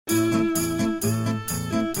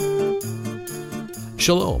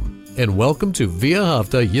Shalom, and welcome to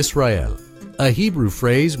V'ahavta Yisrael, a Hebrew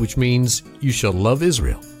phrase which means you shall love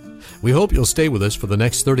Israel. We hope you'll stay with us for the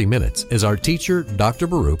next 30 minutes as our teacher, Dr.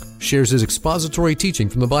 Baruch, shares his expository teaching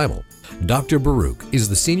from the Bible. Dr. Baruch is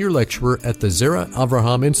the senior lecturer at the Zera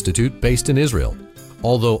Avraham Institute based in Israel.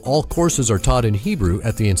 Although all courses are taught in Hebrew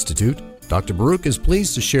at the Institute, Dr. Baruch is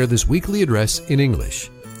pleased to share this weekly address in English.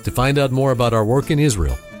 To find out more about our work in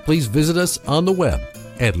Israel, please visit us on the web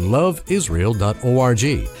at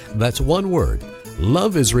loveisrael.org. That's one word,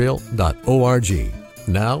 loveisrael.org.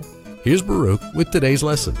 Now, here's Baruch with today's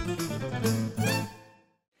lesson.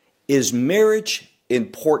 Is marriage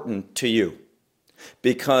important to you?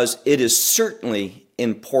 Because it is certainly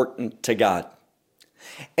important to God.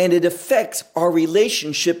 And it affects our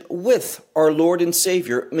relationship with our Lord and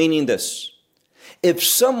Savior, meaning this: if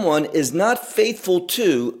someone is not faithful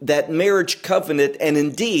to that marriage covenant, and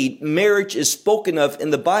indeed marriage is spoken of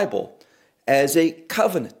in the Bible as a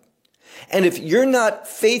covenant, and if you're not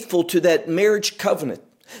faithful to that marriage covenant,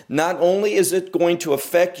 not only is it going to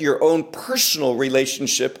affect your own personal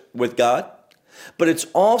relationship with God, but it's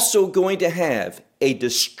also going to have a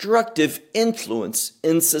destructive influence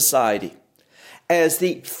in society. As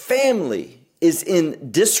the family is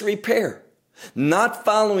in disrepair, not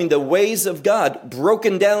following the ways of God,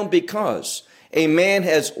 broken down because a man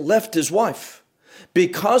has left his wife.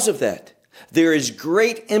 Because of that, there is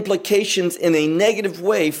great implications in a negative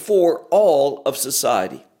way for all of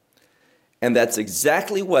society. And that's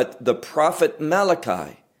exactly what the prophet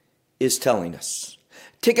Malachi is telling us.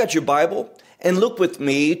 Take out your Bible and look with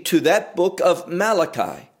me to that book of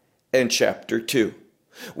Malachi and chapter 2.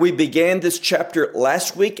 We began this chapter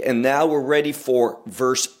last week, and now we're ready for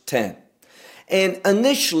verse 10. And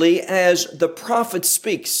initially, as the prophet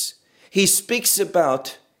speaks, he speaks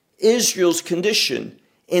about Israel's condition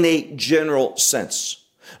in a general sense,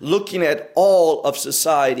 looking at all of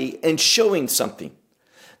society and showing something,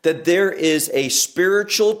 that there is a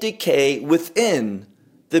spiritual decay within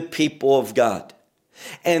the people of God.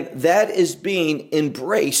 And that is being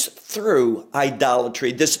embraced through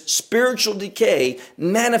idolatry. This spiritual decay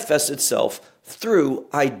manifests itself through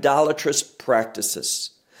idolatrous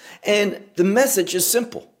practices. And the message is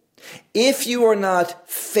simple. If you are not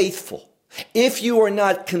faithful, if you are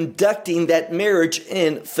not conducting that marriage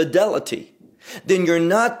in fidelity, then you're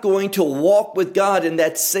not going to walk with God in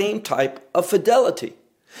that same type of fidelity.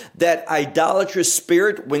 That idolatrous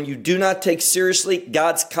spirit, when you do not take seriously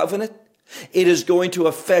God's covenant, it is going to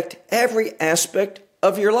affect every aspect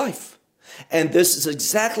of your life. And this is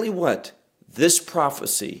exactly what this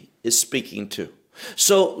prophecy is speaking to.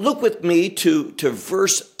 So look with me to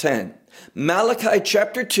verse 10. Malachi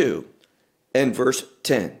chapter 2 and verse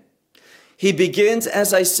 10. He begins,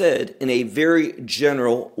 as I said, in a very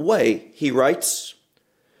general way. He writes,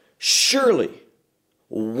 "Surely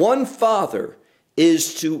one Father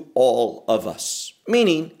is to all of us,"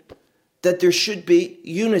 meaning that there should be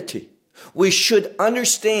unity. We should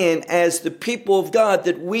understand as the people of God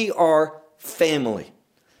that we are family.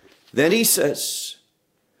 Then he says,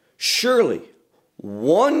 "Surely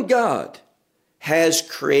one God has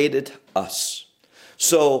created us."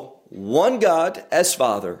 So one God as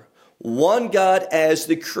Father, one God as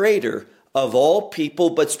the creator of all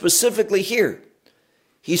people, but specifically here,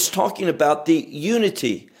 he's talking about the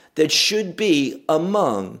unity that should be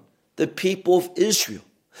among the people of Israel,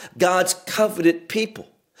 God's covenant people.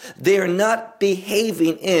 They are not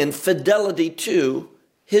behaving in fidelity to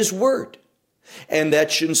his word. And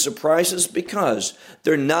that shouldn't surprise us because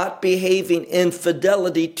they're not behaving in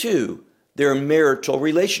fidelity to their marital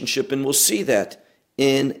relationship. And we'll see that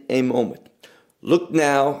in a moment. Look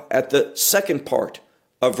now at the second part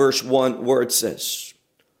of verse 1 where it says,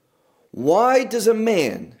 "Why does a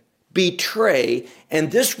man betray?"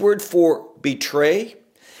 And this word for betray,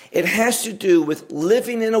 it has to do with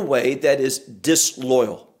living in a way that is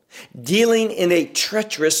disloyal, dealing in a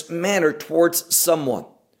treacherous manner towards someone.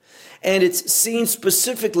 And it's seen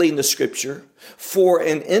specifically in the scripture for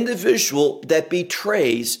an individual that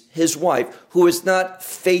betrays his wife, who is not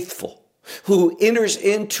faithful, who enters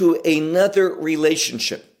into another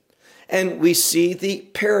relationship. And we see the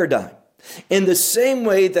paradigm. In the same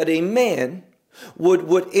way that a man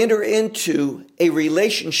would enter into a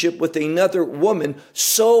relationship with another woman,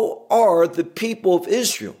 so are the people of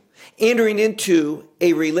Israel entering into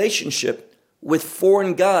a relationship with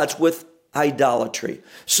foreign gods, with idolatry.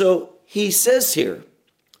 So he says here,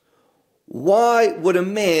 why would a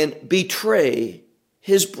man betray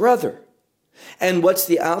his brother? And what's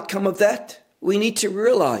the outcome of that? We need to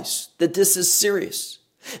realize that this is serious.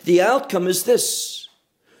 The outcome is this: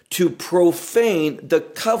 to profane the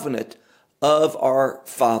covenant of our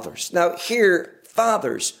fathers. Now here,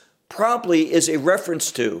 fathers probably is a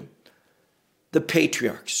reference to the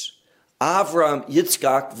patriarchs, Avram,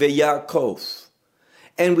 Yitzchak, Yaakov.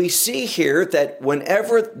 And we see here that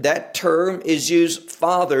whenever that term is used,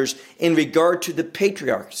 fathers, in regard to the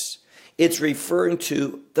patriarchs, it's referring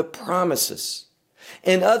to the promises.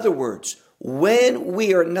 In other words, when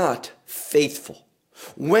we are not faithful,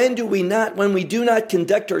 when we do not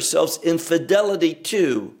conduct ourselves in fidelity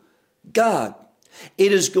to God,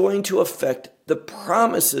 it is going to affect the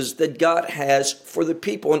promises that God has for the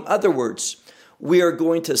people. In other words, we are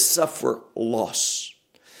going to suffer loss.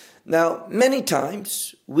 Now, many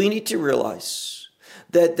times we need to realize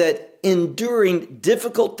that enduring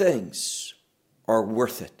difficult things are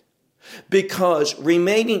worth it, because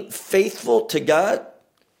remaining faithful to God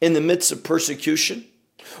in the midst of persecution,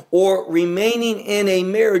 or remaining in a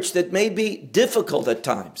marriage that may be difficult at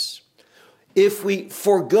times, if we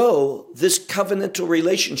forego this covenantal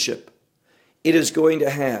relationship, it is going to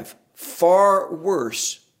have far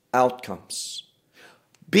worse outcomes.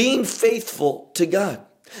 Being faithful to God,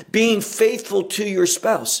 being faithful to your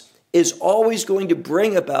spouse, is always going to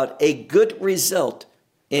bring about a good result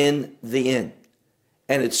in the end.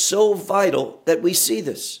 And it's so vital that we see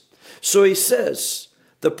this. So he says,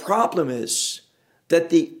 the problem is that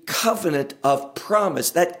the covenant of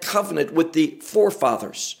promise, that covenant with the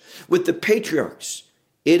forefathers, with the patriarchs,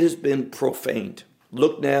 it has been profaned.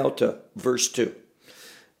 Look now to verse 2.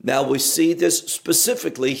 Now we see this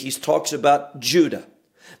specifically. He talks about Judah,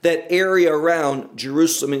 that area around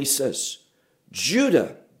Jerusalem, and he says,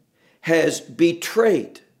 Judah has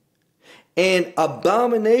betrayed, and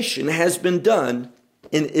abomination has been done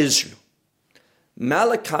in Israel.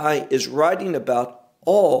 Malachi is writing about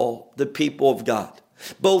all the people of God,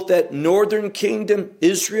 both that northern kingdom,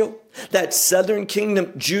 Israel, that southern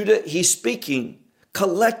kingdom, Judah. He's speaking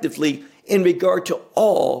collectively in regard to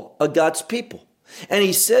all of God's people. And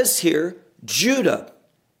he says here, Judah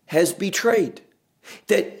has betrayed,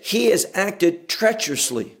 that he has acted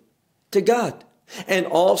treacherously to God. And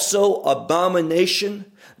also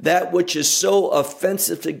abomination, that which is so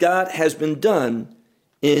offensive to God, has been done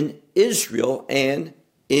in Israel and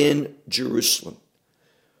in Jerusalem.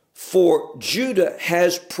 For Judah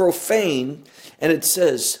has profaned, and it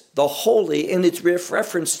says the holy, and it's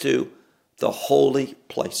reference to the holy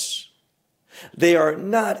place. They are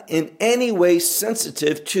not in any way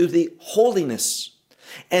sensitive to the holiness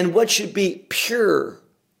and what should be pure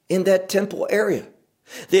in that temple area.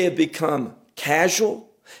 They have become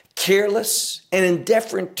casual, careless, and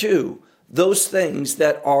indifferent to those things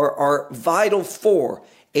that are vital for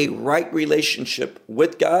a right relationship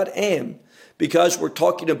with God, and because we're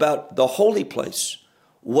talking about the holy place,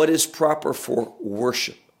 what is proper for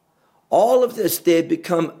worship. All of this they have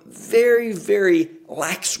become very, very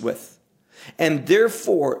lax with, and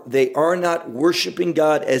therefore they are not worshiping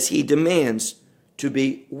God as he demands to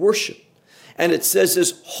be worshiped. And it says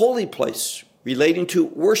this holy place relating to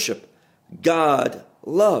worship, God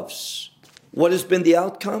loves. What has been the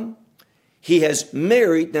outcome? He has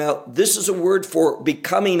married. Now, this is a word for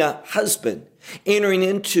becoming a husband, entering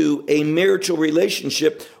into a marital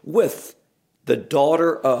relationship with the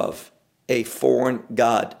daughter of a foreign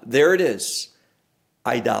god. There it is,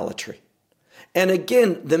 idolatry. And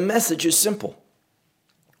again, the message is simple.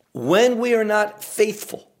 When we are not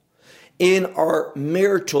faithful in our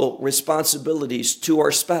marital responsibilities to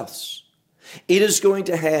our spouse, it is going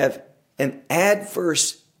to have an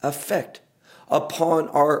adverse effect upon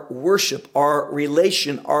our worship, our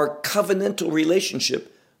relation, our covenantal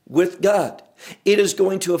relationship with God. It is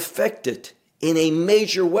going to affect it in a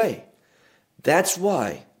major way. That's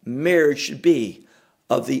why marriage should be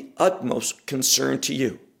of the utmost concern to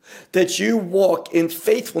you, that you walk in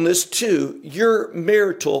faithfulness to your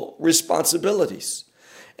marital responsibilities.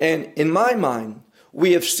 And in my mind,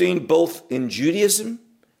 we have seen both in Judaism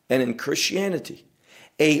and in Christianity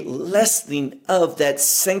a lessening of that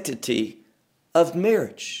sanctity of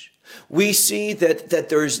marriage. We see that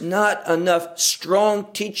there's not enough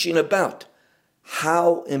strong teaching about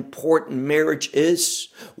how important marriage is.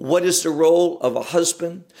 What is the role of a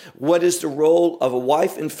husband? What is the role of a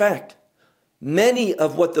wife? In fact, many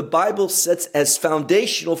of what the Bible sets as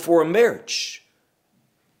foundational for a marriage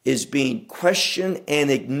is being questioned and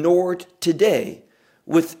ignored today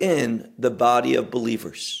within the body of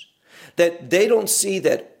believers. That they don't see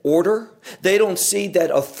that order, they don't see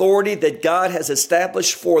that authority that God has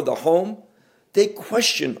established for the home. They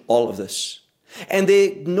question all of this and they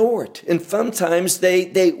ignore it. And sometimes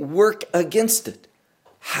they work against it.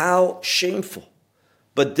 How shameful.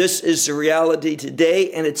 But this is the reality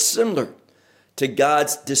today, and it's similar to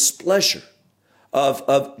God's displeasure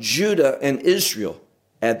of Judah and Israel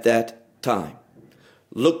at that time.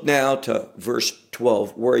 Look now to verse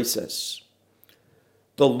 12 where he says,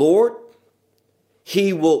 the Lord,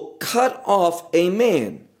 he will cut off a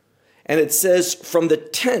man. And it says from the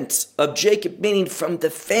tents of Jacob, meaning from the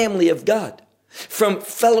family of God, from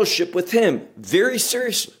fellowship with him, very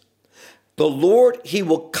seriously. The Lord, he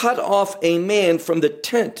will cut off a man from the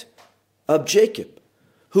tent of Jacob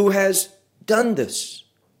who has done this.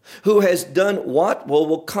 Who has done what? Well,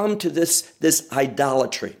 we'll come to this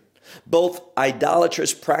idolatry. Both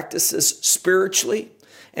idolatrous practices spiritually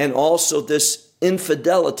and also this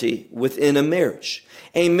infidelity within a marriage.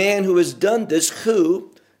 A man who has done this,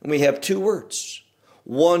 who, and we have two words.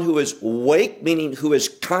 One who is awake, meaning who is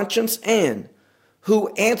conscious, and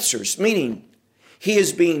who answers, meaning he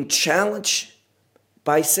is being challenged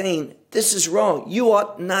by saying, this is wrong. You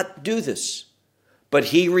ought not do this. But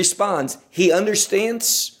he responds, he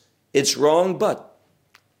understands it's wrong, but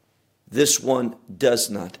this one does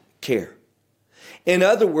not care. In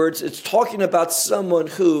other words, it's talking about someone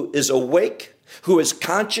who is awake, who is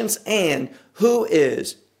conscious, and who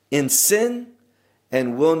is in sin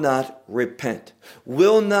and will not repent,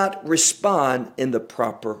 will not respond in the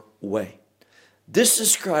proper way. This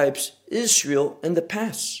describes Israel in the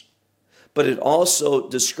past, but it also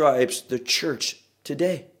describes the church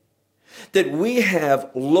today. That we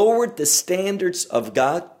have lowered the standards of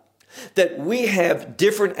God, that we have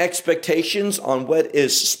different expectations on what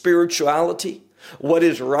is spirituality, what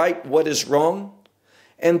is right, what is wrong.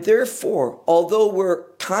 And therefore, although we're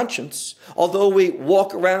conscious, although we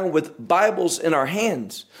walk around with Bibles in our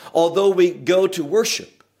hands, although we go to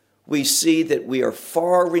worship, we see that we are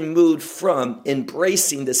far removed from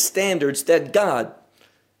embracing the standards that God,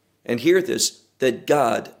 and hear this, that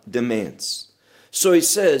God demands. So he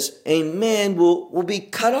says, a man will be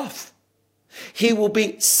cut off. He will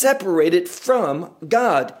be separated from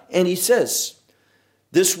God. And he says,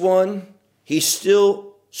 this one, he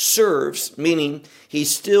still serves, meaning he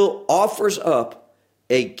still offers up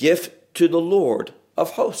a gift to the Lord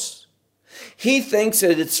of hosts. He thinks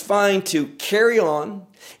that it's fine to carry on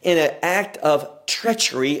in an act of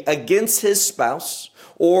treachery against his spouse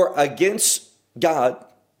or against God,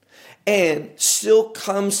 and still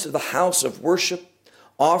comes to the house of worship,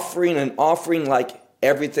 offering an offering like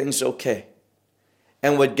everything's okay.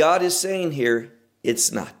 And what God is saying here,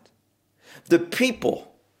 it's not. The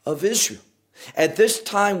people of Israel at this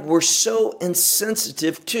time were so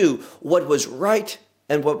insensitive to what was right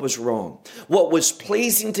and what was wrong. What was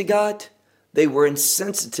pleasing to God, they were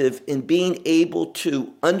insensitive in being able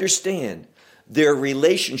to understand their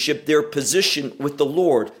relationship, their position with the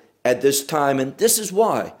Lord at this time. And this is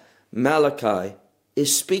why Malachi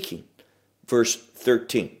is speaking. Verse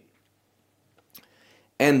 13.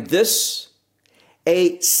 And this,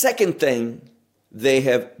 a second thing they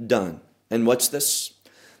have done. And what's this?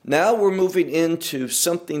 Now we're moving into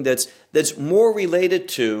something that's more related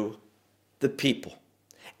to the people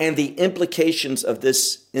and the implications of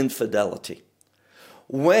this infidelity.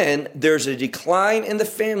 When there's a decline in the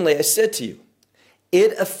family, I said to you,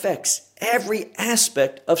 it affects every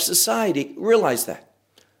aspect of society. Realize that.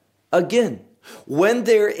 Again, when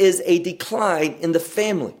there is a decline in the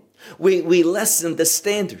family, we lessen the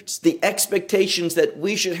standards, the expectations that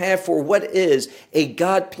we should have for what is a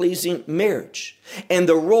God-pleasing marriage. And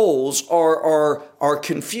the roles are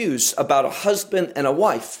confused about a husband and a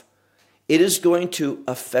wife. It is going to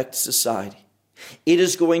affect society. It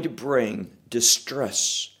is going to bring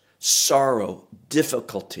distress, sorrow,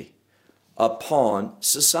 difficulty upon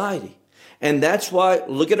society. And that's why,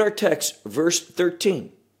 look at our text, verse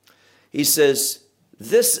 13. He says,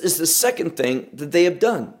 this is the second thing that they have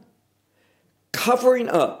done. Covering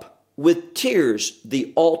up with tears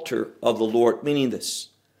the altar of the Lord, meaning this.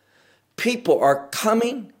 People are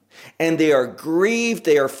coming and they are grieved.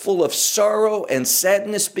 They are full of sorrow and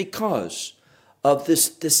sadness because of this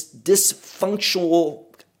dysfunctional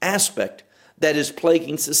aspect that is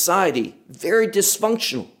plaguing society. Very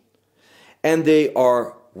dysfunctional. And they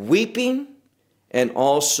are weeping and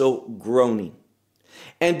also groaning.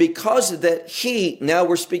 And because of that, now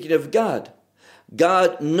we're speaking of God.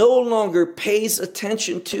 God no longer pays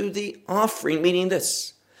attention to the offering, meaning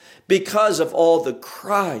this, because of all the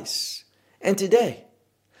cries. And today,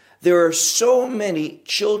 there are so many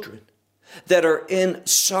children that are in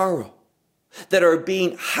sorrow, that are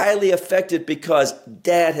being highly affected because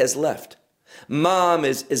dad has left. Mom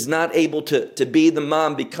is not able to be the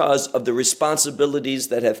mom because of the responsibilities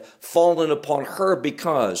that have fallen upon her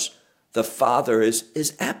because the father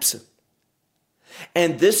is absent.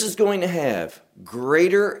 And this is going to have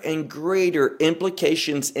greater and greater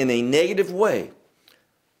implications in a negative way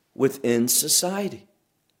within society.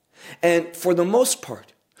 And for the most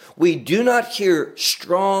part, we do not hear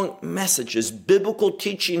strong messages, biblical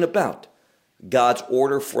teaching about God's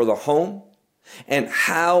order for the home and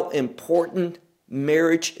how important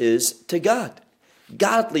marriage is to God.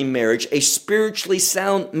 Godly marriage, a spiritually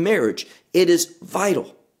sound marriage, it is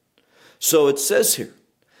vital. So it says here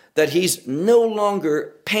that he's no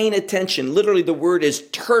longer paying attention. Literally, the word is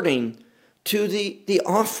turning to the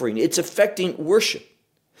offering. It's affecting worship.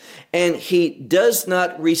 And he does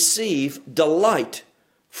not receive delight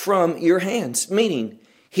from your hands, meaning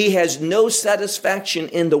he has no satisfaction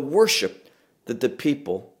in the worship that the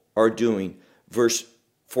people are doing. Verse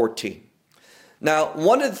 14. Now,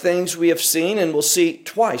 one of the things we have seen, and we'll see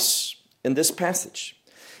twice in this passage,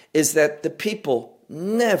 is that the people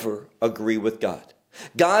never agree with God.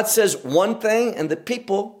 God says one thing and the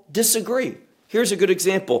people disagree. Here's a good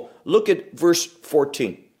example. Look at verse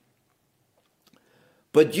 14.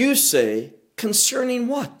 But you say, concerning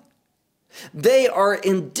what? They are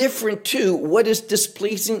indifferent to what is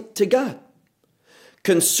displeasing to God.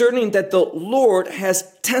 Concerning that the Lord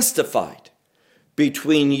has testified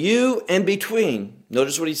between you and between,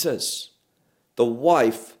 notice what he says, the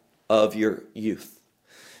wife of your youth.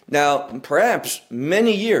 Now, perhaps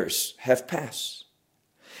many years have passed.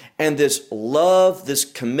 And this love, this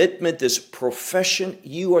commitment, this profession,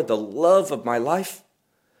 you are the love of my life,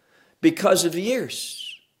 because of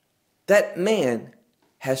years, that man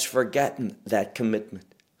has forgotten that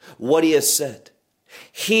commitment, what he has said.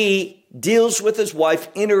 He deals with his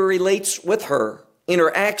wife, interrelates with her,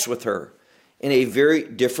 interacts with her in a very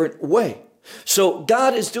different way. So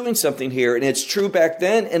God is doing something here, and it's true back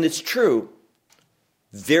then, and it's true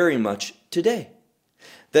very much today,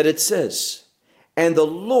 that it says, and the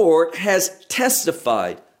Lord has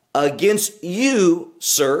testified against you,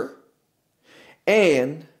 sir,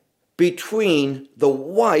 and between the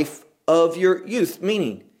wife of your youth,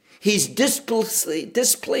 meaning he's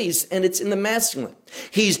displeased, and it's in the masculine.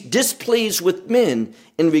 He's displeased with men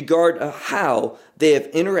in regard to how they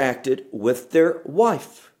have interacted with their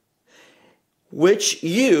wife, which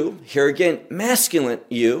you, here again, masculine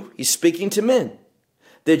you, he's speaking to men,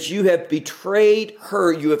 that you have betrayed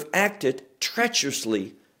her, you have acted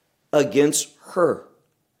treacherously against her,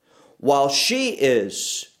 while she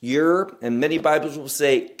is your, and many Bibles will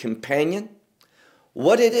say, companion.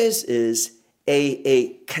 What it is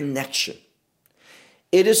a connection.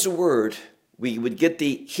 It is a word, we would get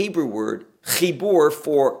the Hebrew word, chibur,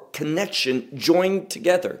 for connection, joined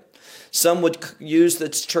together. Some would use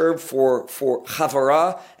this term for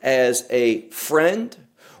chavara as a friend,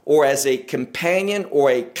 or as a companion, or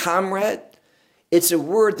a comrade. It's a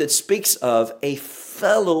word that speaks of a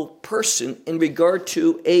fellow person in regard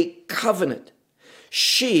to a covenant.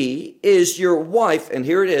 She is your wife, and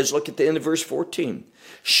here it is, look at the end of verse 14.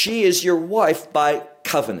 She is your wife by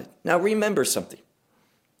covenant. Now remember something.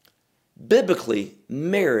 Biblically,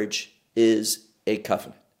 marriage is a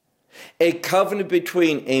covenant. A covenant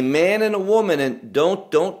between a man and a woman, and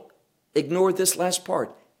don't ignore this last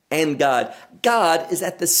part, and God. God is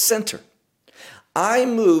at the center. I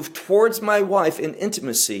move towards my wife in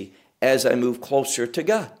intimacy as I move closer to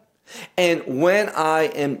God. And when I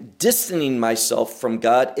am distancing myself from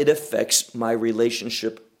God, it affects my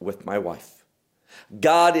relationship with my wife.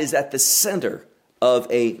 God is at the center of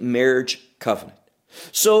a marriage covenant.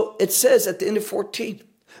 So it says at the end of 14,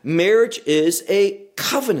 marriage is a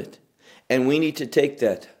covenant. And we need to take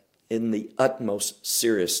that in the utmost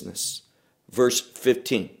seriousness. Verse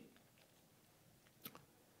 15.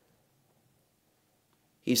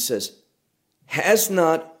 He says, has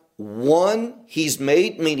not one he's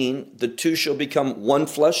made, meaning the two shall become one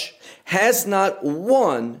flesh, has not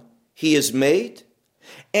one he is made,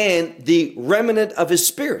 and the remnant of his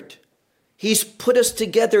spirit. He's put us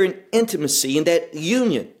together in intimacy, in that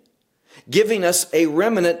union, giving us a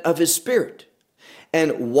remnant of his spirit.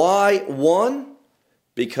 And why one?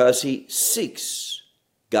 Because he seeks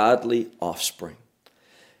godly offspring.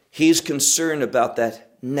 He's concerned about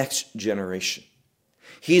that next generation.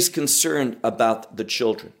 He's concerned about the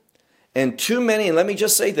children. And too many, and let me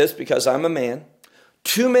just say this because I'm a man,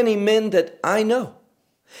 too many men that I know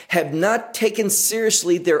have not taken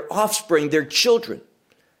seriously their offspring, their children,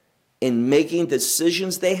 in making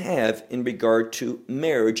decisions they have in regard to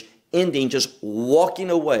marriage, ending just walking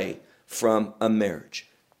away from a marriage.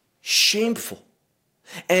 Shameful.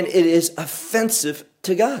 And it is offensive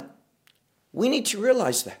to God. We need to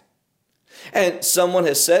realize that. And someone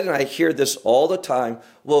has said, and I hear this all the time,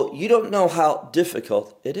 well, you don't know how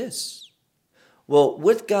difficult it is. Well,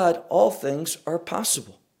 with God, all things are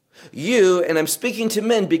possible. You, and I'm speaking to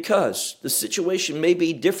men because the situation may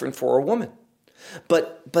be different for a woman.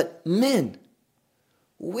 But men,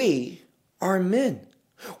 we are men.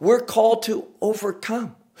 We're called to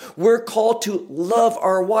overcome. We're called to love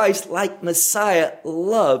our wives like Messiah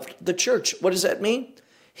loved the church. What does that mean?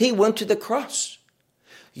 He went to the cross.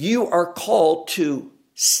 You are called to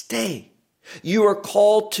stay. You are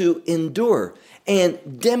called to endure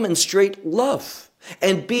and demonstrate love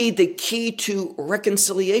and be the key to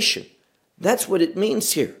reconciliation. That's what it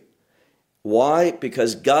means here. Why?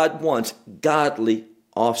 Because God wants godly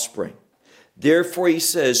offspring. Therefore, he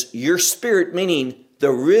says, your spirit, meaning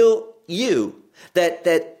the real you,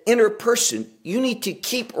 that inner person, you need to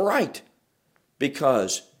keep right,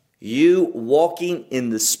 because you walking in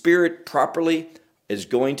the spirit properly is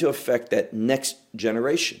going to affect that next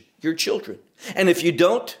generation, your children. And if you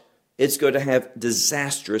don't, it's going to have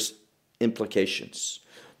disastrous implications.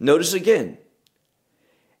 Notice again,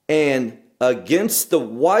 and against the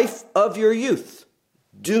wife of your youth,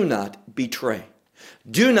 do not betray.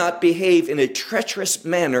 Do not behave in a treacherous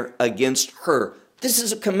manner against her. This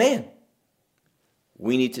is a command.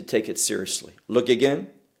 We need to take it seriously. Look again.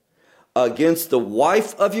 Against the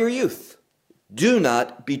wife of your youth, do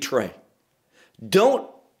not betray. Don't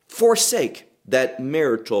forsake that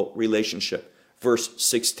marital relationship. Verse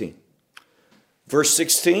 16. Verse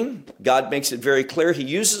 16, God makes it very clear. He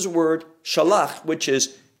uses the word shalach, which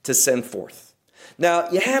is to send forth. Now,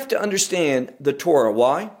 you have to understand the Torah.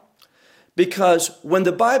 Why? Because when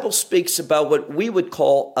the Bible speaks about what we would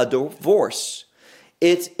call a divorce,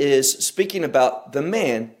 it is speaking about the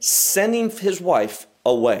man sending his wife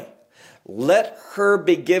away. Let her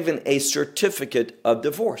be given a certificate of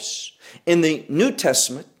divorce. In the New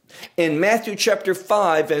Testament, in Matthew chapter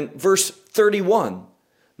 5 and verse 31,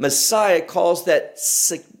 Messiah calls that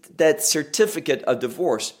certificate of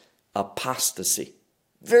divorce apostasy.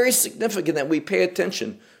 Very significant that we pay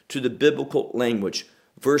attention to the biblical language.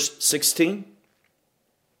 Verse 16,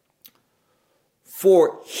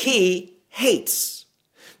 for he hates.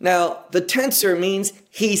 Now, the tense here means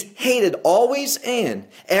he's hated always, and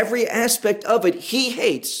every aspect of it, he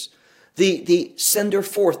hates. The sender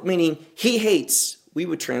forth, meaning he hates, we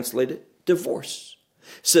would translate it, divorce.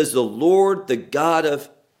 Says the Lord, the God of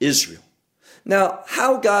Israel. Now,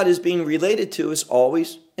 how God is being related to is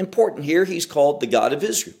always important. Here, he's called the God of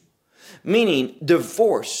Israel, meaning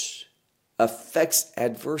divorce affects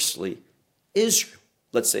adversely Israel.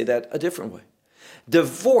 Let's say that a different way.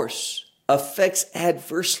 Divorce affects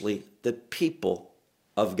adversely the people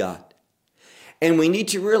of God. And we need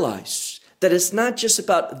to realize that it's not just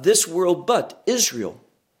about this world, but Israel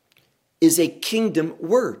is a kingdom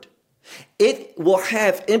word. It will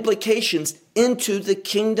have implications into the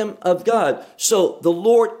kingdom of God. So the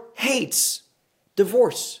Lord hates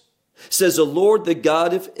divorce. Says the Lord, the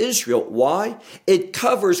God of Israel. Why? It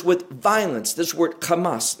covers with violence. This word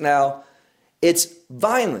kamas. Now, it's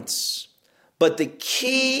violence. But the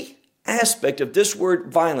key aspect of this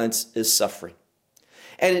word violence is suffering.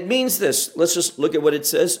 And it means this. Let's just look at what it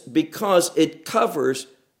says. Because it covers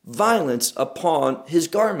violence upon his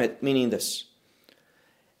garment. Meaning this.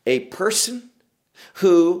 A person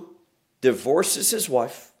who divorces his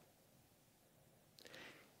wife,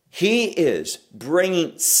 he is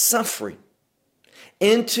bringing suffering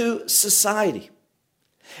into society.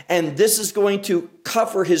 And this is going to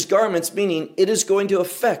cover his garments, meaning it is going to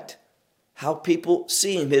affect how people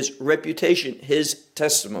see him, his reputation, his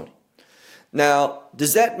testimony. Now,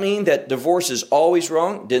 does that mean that divorce is always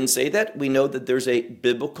wrong? Didn't say that. We know that there's a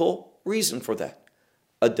biblical reason for that.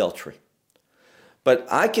 Adultery. But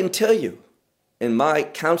I can tell you, in my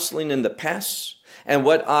counseling in the past and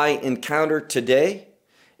what I encounter today,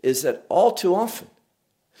 is that all too often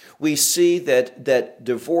we see that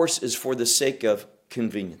divorce is for the sake of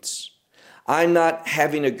convenience. I'm not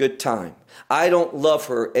having a good time. I don't love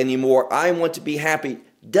her anymore. I want to be happy.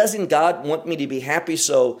 Doesn't God want me to be happy?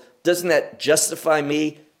 So doesn't that justify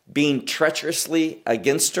me being treacherously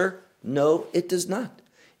against her? No, it does not.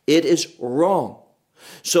 It is wrong.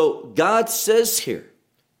 So God says here,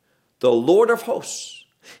 the Lord of hosts,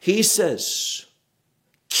 he says,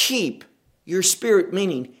 keep your spirit,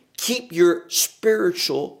 meaning keep your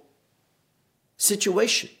spiritual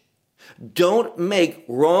situation. Don't make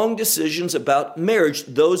wrong decisions about marriage,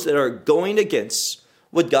 those that are going against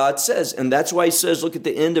what God says. And that's why he says, look at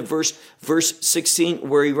the end of verse 16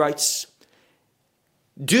 where he writes,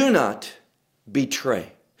 do not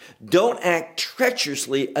betray. Don't act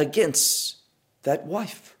treacherously against that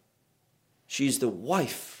wife. She's the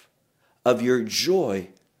wife of your joy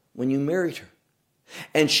when you married her.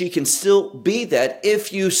 And she can still be that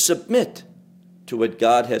if you submit to what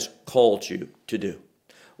God has called you to do.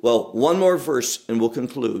 Well, one more verse and we'll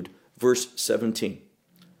conclude. Verse 17.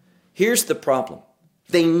 Here's the problem.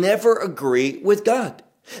 They never agree with God.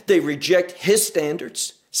 They reject his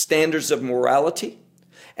standards, standards of morality.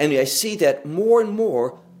 And I see that more and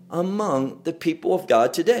more among the people of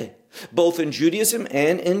God today, both in Judaism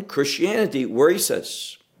and in Christianity, where he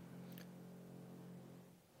says,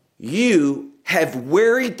 you have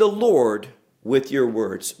wearied the Lord with your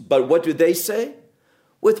words. But what do they say?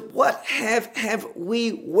 With what have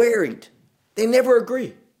we wearied? They never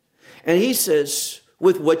agree. And he says,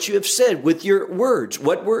 with what you have said, with your words.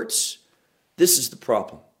 What words? This is the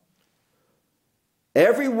problem.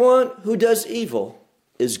 Everyone who does evil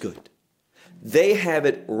is good. They have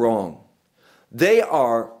it wrong. They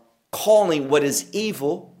are calling what is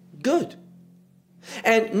evil good.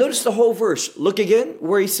 And notice the whole verse. Look again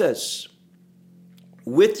where he says,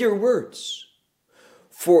 with your words.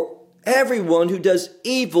 For everyone who does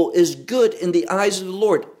evil is good in the eyes of the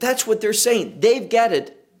Lord. That's what they're saying. They've got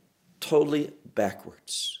it totally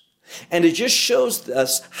backwards. And it just shows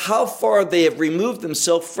us how far they have removed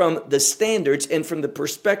themselves from the standards and from the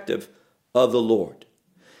perspective of the Lord.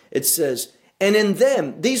 It says, and in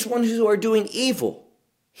them, these ones who are doing evil,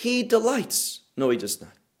 he delights. No, he does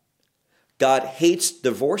not. God hates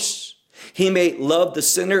divorce. He may love the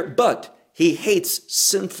sinner, but he hates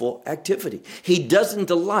sinful activity. He doesn't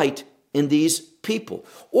delight in these people.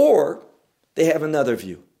 Or they have another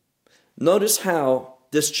view. Notice how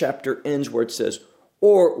this chapter ends where it says,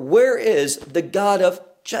 or where is the God of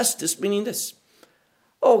justice? Meaning this.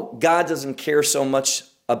 Oh, God doesn't care so much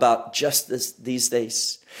about justice these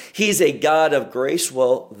days. He's a God of grace.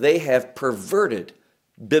 Well, they have perverted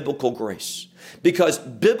biblical grace, because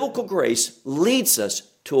biblical grace leads us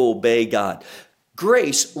to obey God.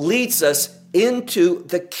 Grace leads us into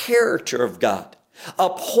the character of God,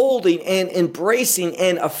 upholding and embracing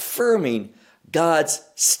and affirming God's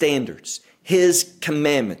standards, his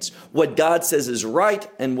commandments, what God says is right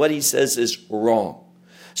and what he says is wrong.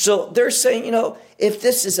 So they're saying, if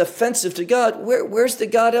this is offensive to God, where's the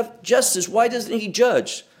God of justice? Why doesn't he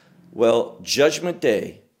judge? Well, judgment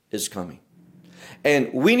day is coming.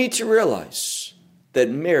 And we need to realize that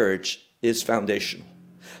marriage is foundational.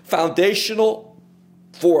 Foundational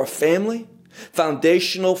for a family,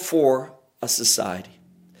 foundational for a society.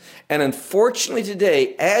 And unfortunately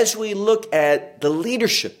today, as we look at the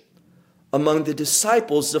leadership among the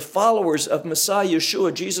disciples, the followers of Messiah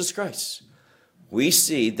Yeshua, Jesus Christ, we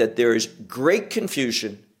see that there is great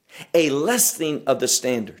confusion, a lessening of the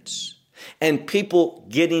standards, and people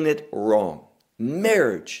getting it wrong.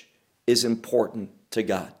 Marriage is important to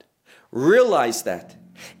God. Realize that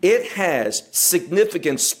it has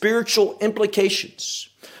significant spiritual implications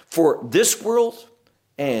for this world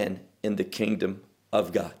and in the kingdom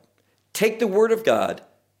of God. Take the word of God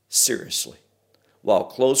seriously. Well, I'll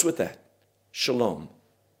close with that. Shalom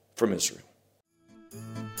from Israel.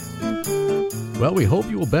 Well, we hope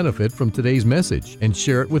you will benefit from today's message and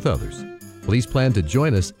share it with others. Please plan to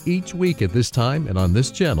join us each week at this time and on this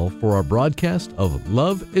channel for our broadcast of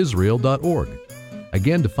loveisrael.org.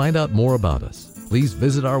 Again, to find out more about us, please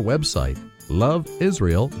visit our website,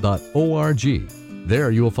 loveisrael.org. There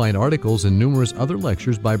you will find articles and numerous other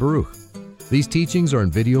lectures by Baruch. These teachings are in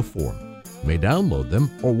video form. You may download them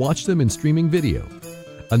or watch them in streaming video.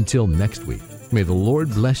 Until next week, may the Lord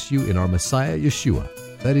bless you in our Messiah Yeshua,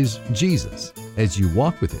 that is Jesus, as you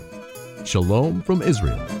walk with him. Shalom from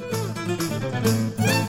Israel.